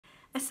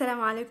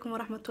Assalamu alaikum wa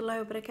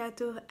rahmatullahi wa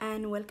barakatuh,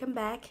 and welcome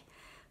back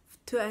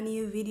to a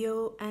new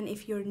video. And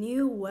if you're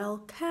new,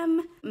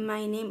 welcome.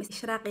 My name is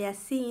Ishraq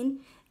Yassin,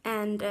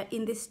 and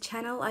in this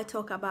channel I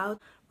talk about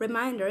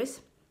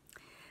reminders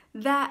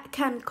that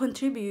can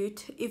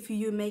contribute, if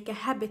you make a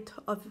habit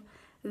of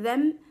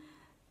them,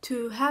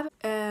 to have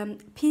a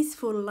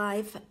peaceful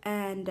life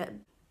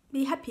and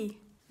be happy,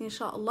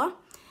 inshallah.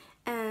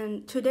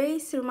 And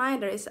today's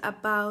reminder is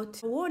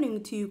about a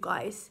warning to you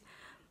guys.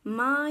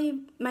 My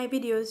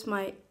videos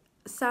might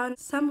sound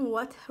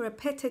somewhat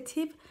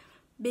repetitive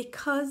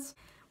because,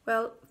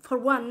 well, for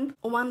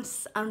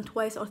once and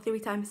twice or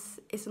three times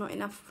is not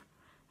enough.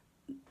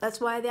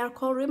 That's why they are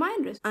called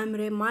reminders. I'm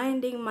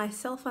reminding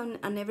myself and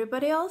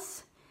everybody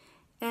else,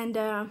 and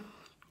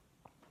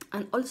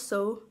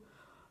also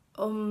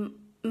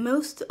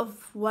most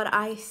of what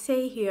I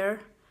say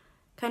here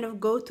kind of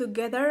go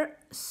together.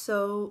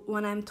 So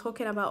when I'm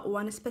talking about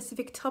one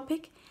specific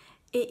topic,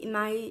 it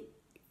might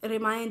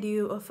remind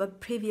you of a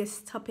previous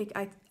topic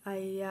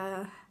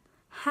I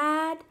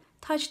had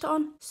touched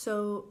on,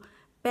 so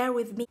bear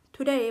with me.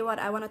 Today what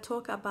I want to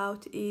talk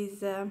about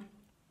is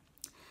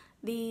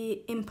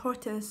the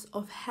importance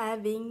of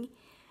having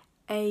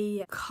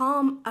a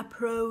calm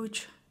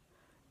approach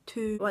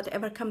to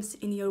whatever comes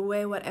in your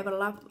way,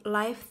 whatever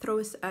life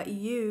throws at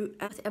you,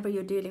 and whatever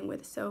you're dealing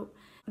with. So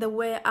the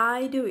way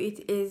I do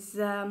it is,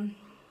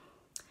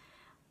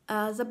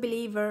 as a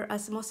believer,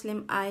 as a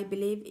Muslim, I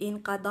believe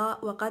in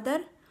qada wa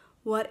qadar.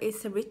 What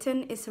is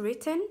written is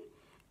written,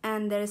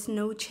 and there is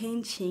no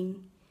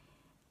changing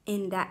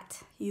in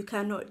that. You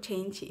cannot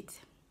change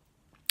it.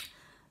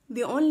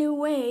 The only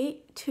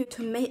way to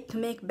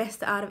make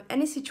best out of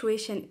any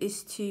situation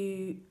is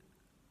to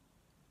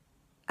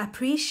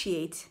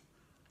appreciate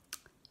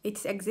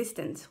its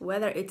existence,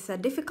 whether it's a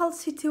difficult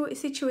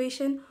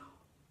situation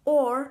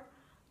or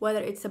whether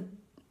it's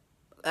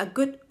a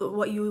good,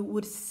 what you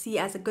would see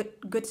as a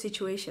good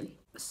situation.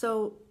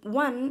 So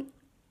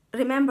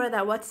remember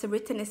that what's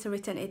written is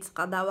written. It's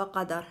qada wa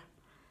qadar.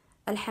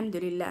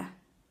 Alhamdulillah.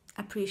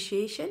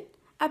 Appreciate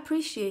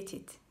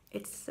it.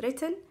 It's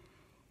written.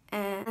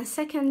 And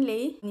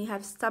secondly, you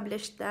have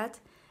established that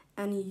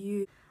and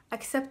you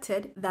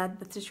accepted that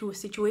the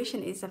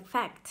situation is a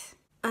fact.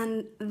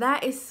 And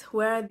that is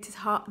where it is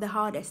the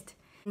hardest.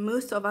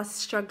 Most of us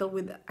struggle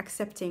with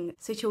accepting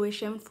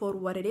situation for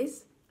what it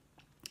is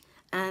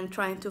and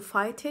trying to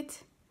fight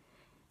it.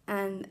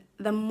 And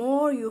the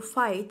more you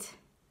fight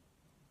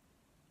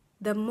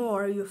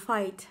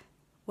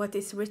what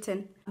is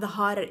written, the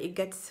harder it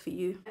gets for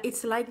you.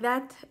 It's like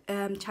that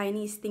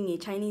Chinese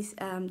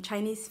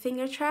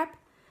finger trap.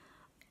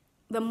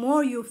 The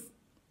more you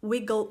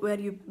wiggle where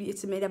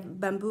it's made of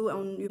bamboo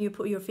and you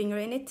put your finger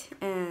in it,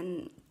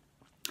 and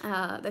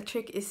the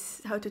trick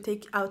is how to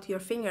take out your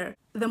finger.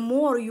 The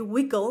more you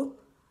wiggle,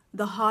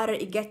 the harder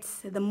it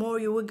gets. The more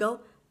you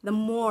wiggle, the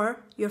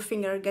more your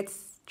finger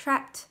gets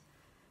trapped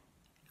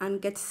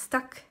and gets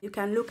stuck. You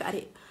can look at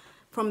it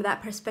from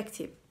that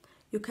perspective.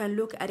 You can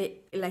look at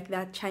it like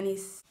that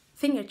Chinese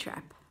finger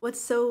trap. What's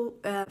so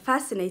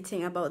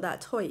fascinating about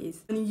that toy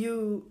is when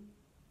you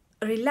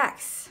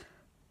relax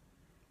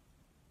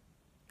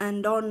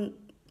and don't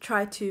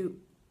try to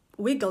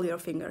wiggle your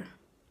finger,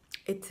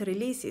 it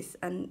releases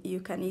and you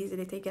can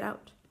easily take it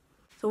out.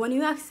 So when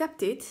you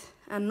accept it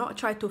and not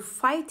try to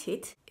fight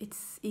it,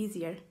 it's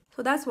easier.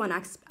 So that's one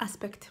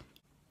aspect.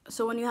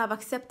 So when you have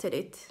accepted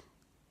it,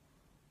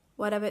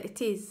 whatever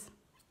it is,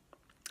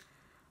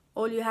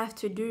 all you have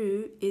to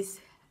do is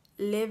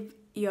live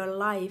your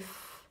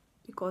life.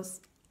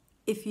 Because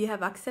if you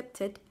have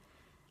accepted,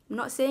 I'm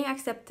not saying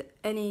accept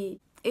any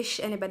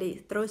ish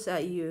anybody throws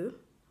at you,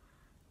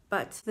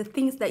 but the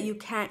things that you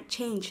can't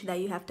change, that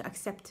you have to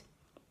accept,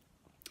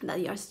 that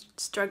you are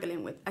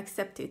struggling with,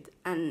 accept it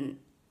and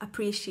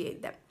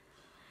appreciate them.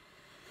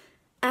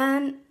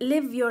 And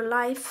live your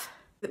life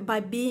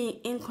by being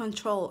in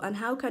control. And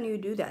how can you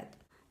do that?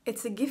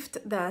 It's a gift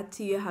that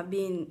you have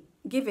been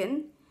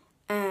given,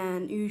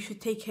 and you should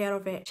take care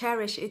of it,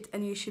 cherish it,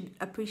 and you should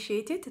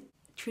appreciate it.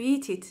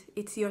 Treat it.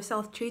 It's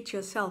yourself. Treat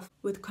yourself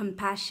with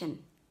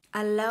compassion.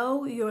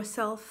 Allow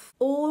yourself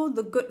all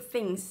the good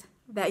things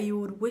that you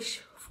would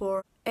wish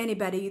for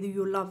anybody that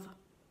you love,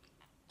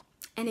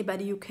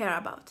 anybody you care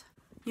about.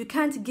 You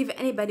can't give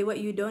anybody what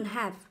you don't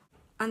have,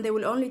 and they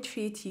will only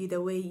treat you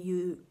the way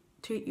you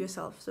treat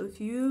yourself. So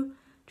if you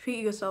treat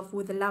yourself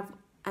with love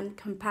and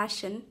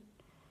compassion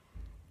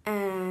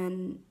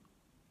and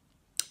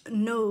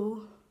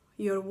know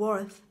your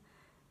worth,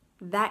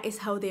 that is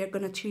how they are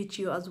going to treat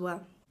you as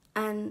well.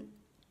 And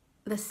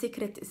the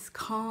secret is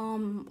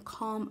calm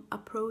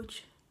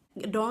approach.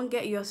 Don't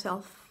get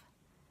yourself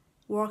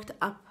worked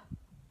up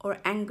or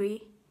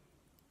angry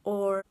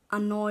or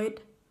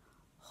annoyed,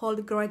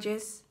 hold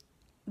grudges.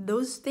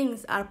 Those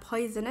things are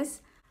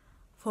poisonous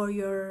for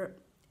your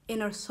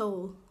inner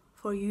soul,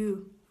 for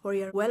you, for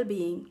your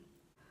well-being.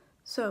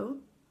 So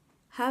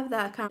have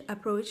that kind of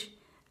approach,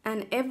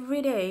 and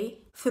every day,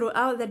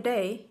 throughout the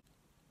day,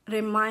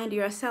 remind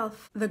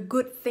yourself the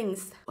good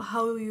things,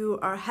 how you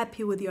are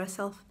happy with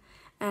yourself,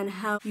 and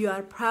how you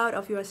are proud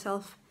of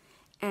yourself.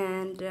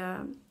 And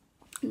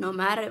no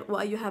matter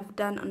what you have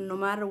done, and no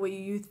matter what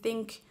you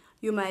think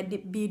you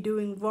might be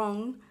doing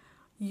wrong,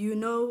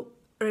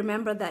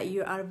 remember that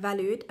you are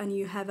valued and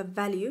you have a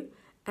value.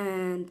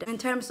 And in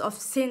terms of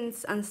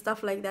sins and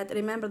stuff like that,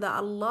 remember that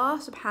Allah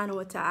subhanahu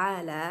wa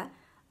ta'ala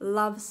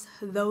loves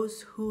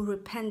those who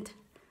repent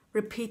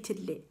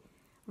repeatedly.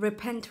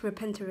 Repent.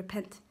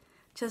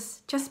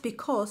 Just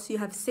because you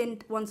have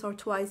sinned once or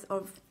twice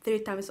or 3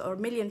 times or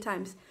 1,000,000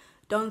 times,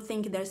 don't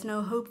think there's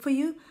no hope for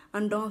you,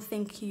 and don't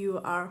think you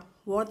are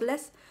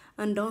worthless,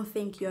 and don't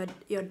think you're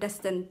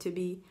destined to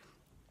be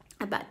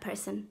a bad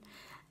person.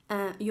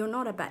 You're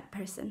not a bad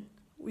person.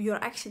 Your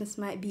actions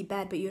might be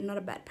bad, but you're not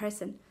a bad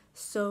person.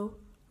 So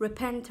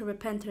repent, and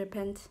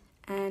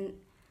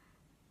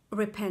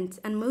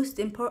most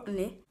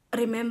importantly,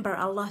 remember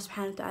Allah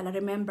subhanahu wa ta'ala.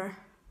 Remember.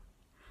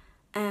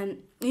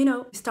 And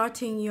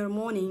starting your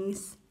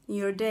mornings,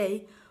 your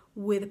day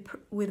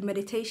with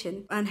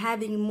meditation and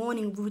having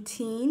morning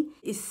routine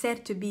is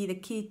said to be the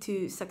key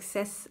to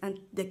success and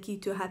the key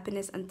to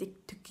happiness and the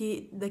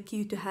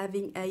key to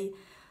having a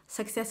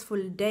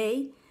successful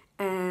day,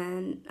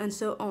 and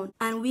so on.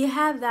 And we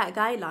have that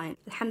guideline,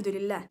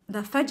 alhamdulillah.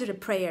 The Fajr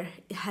prayer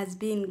has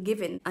been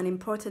given an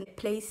important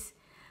place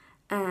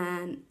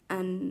and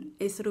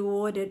is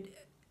rewarded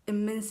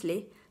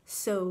immensely.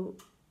 So,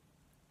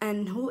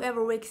 and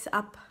whoever wakes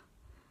up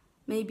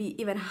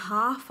maybe even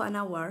half an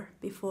hour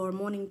before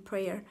morning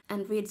prayer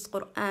and reads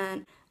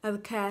Quran,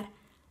 adhkar,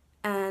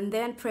 and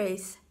then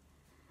prays,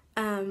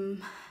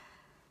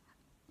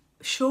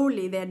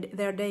 surely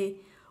their day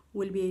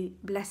will be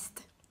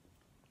blessed.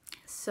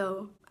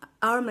 So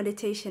our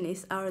meditation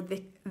is our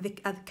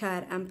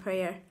adhkar and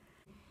prayer,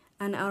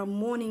 and our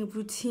morning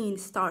routine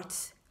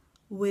starts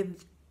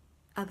with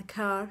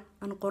adhkar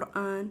and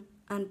Quran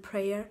and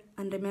prayer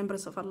and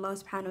remembrance of Allah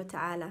subhanahu wa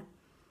ta'ala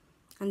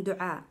and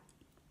dua.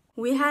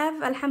 We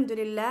have,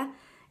 alhamdulillah,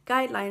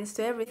 guidelines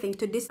to everything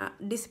to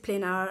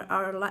discipline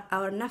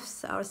our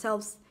nafs,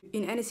 ourselves,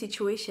 in any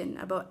situation,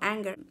 about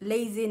anger,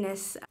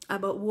 laziness,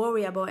 about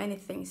worry, about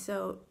anything.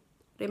 So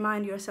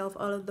remind yourself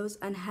all of those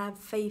and have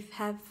faith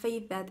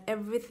that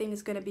everything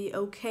is going to be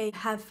okay.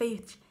 Have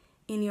faith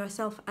in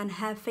yourself and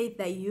have faith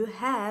that you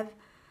have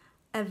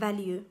a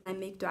value. I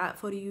make dua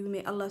for you.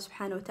 May Allah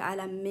subhanahu wa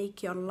ta'ala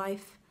make your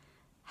life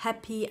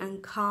happy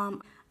and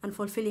calm and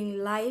fulfilling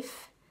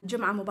life.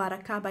 Jum'ah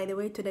Mubarakah, by the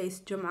way, today is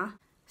Jum'ah.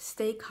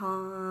 Stay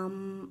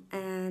calm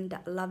and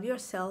love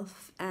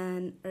yourself,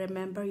 and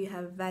remember you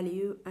have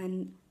value,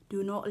 and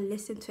do not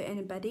listen to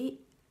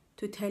anybody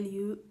to tell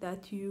you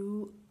that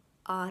you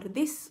are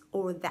this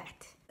or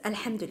that.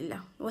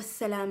 Alhamdulillah.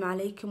 Wassalamu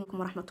alaikum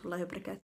wa rahmatullahi wa barakatuh.